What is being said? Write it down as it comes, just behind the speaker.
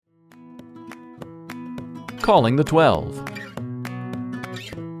Calling the 12.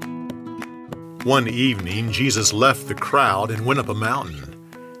 One evening, Jesus left the crowd and went up a mountain.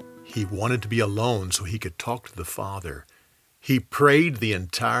 He wanted to be alone so he could talk to the Father. He prayed the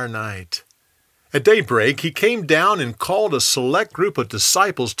entire night. At daybreak, he came down and called a select group of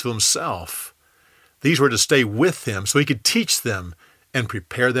disciples to himself. These were to stay with him so he could teach them and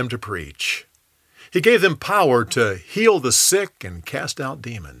prepare them to preach. He gave them power to heal the sick and cast out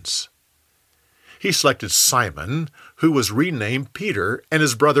demons. He selected Simon, who was renamed Peter, and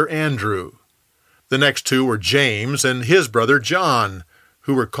his brother Andrew. The next two were James and his brother John,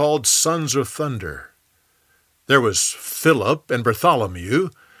 who were called sons of thunder. There was Philip and Bartholomew,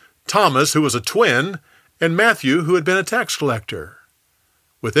 Thomas, who was a twin, and Matthew, who had been a tax collector.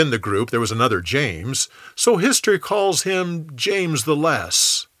 Within the group there was another James, so history calls him James the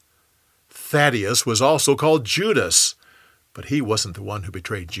Less. Thaddeus was also called Judas, but he wasn't the one who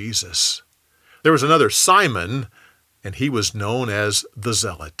betrayed Jesus. There was another Simon, and he was known as the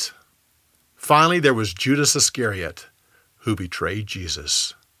Zealot. Finally, there was Judas Iscariot, who betrayed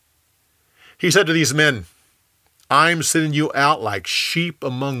Jesus. He said to these men, "I'm sending you out like sheep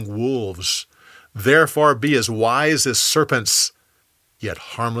among wolves. Therefore be as wise as serpents, yet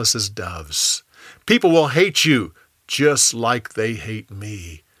harmless as doves. People will hate you just like they hate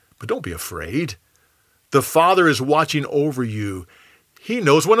me. But don't be afraid. The Father is watching over you. He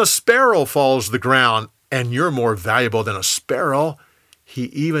knows when a sparrow falls to the ground, and you're more valuable than a sparrow. He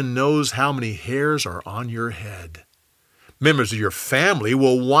even knows how many hairs are on your head. Members of your family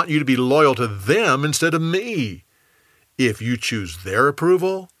will want you to be loyal to them instead of me. If you choose their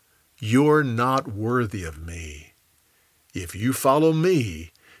approval, you're not worthy of me. If you follow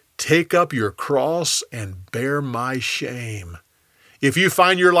me, take up your cross and bear my shame. If you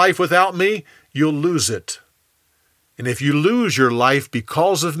find your life without me, you'll lose it. And if you lose your life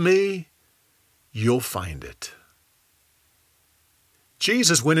because of me, you'll find it."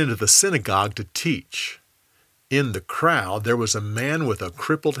 Jesus went into the synagogue to teach. In the crowd, there was a man with a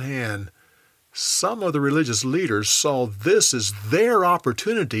crippled hand. Some of the religious leaders saw this as their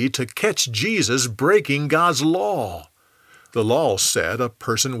opportunity to catch Jesus breaking God's law. The law said a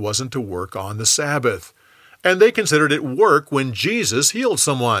person wasn't to work on the Sabbath, and they considered it work when Jesus healed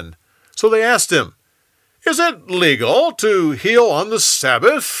someone. So they asked him, "Is it legal to heal on the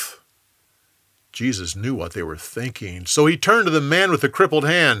Sabbath?" Jesus knew what they were thinking, so he turned to the man with the crippled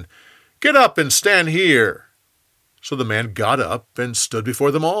hand. "Get up and stand here." So the man got up and stood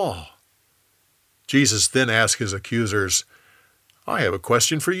before them all. Jesus then asked his accusers, "I have a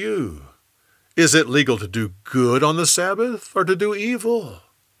question for you. Is it legal to do good on the Sabbath or to do evil?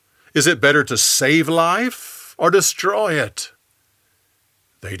 Is it better to save life or destroy it?"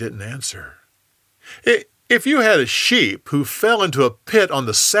 They didn't answer. If you had a sheep who fell into a pit on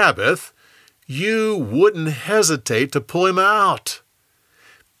the Sabbath, you wouldn't hesitate to pull him out.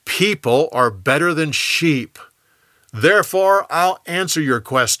 People are better than sheep. Therefore, I'll answer your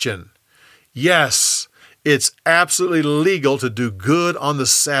question. Yes, it's absolutely legal to do good on the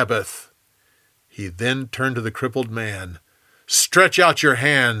Sabbath. He then turned to the crippled man. "Stretch out your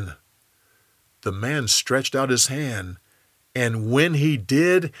hand." The man stretched out his hand, and when he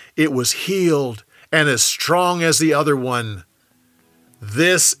did, it was healed and as strong as the other one.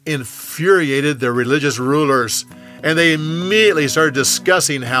 This infuriated the religious rulers, and they immediately started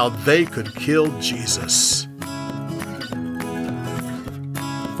discussing how they could kill Jesus.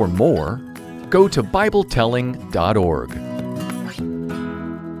 For more, go to BibleTelling.org.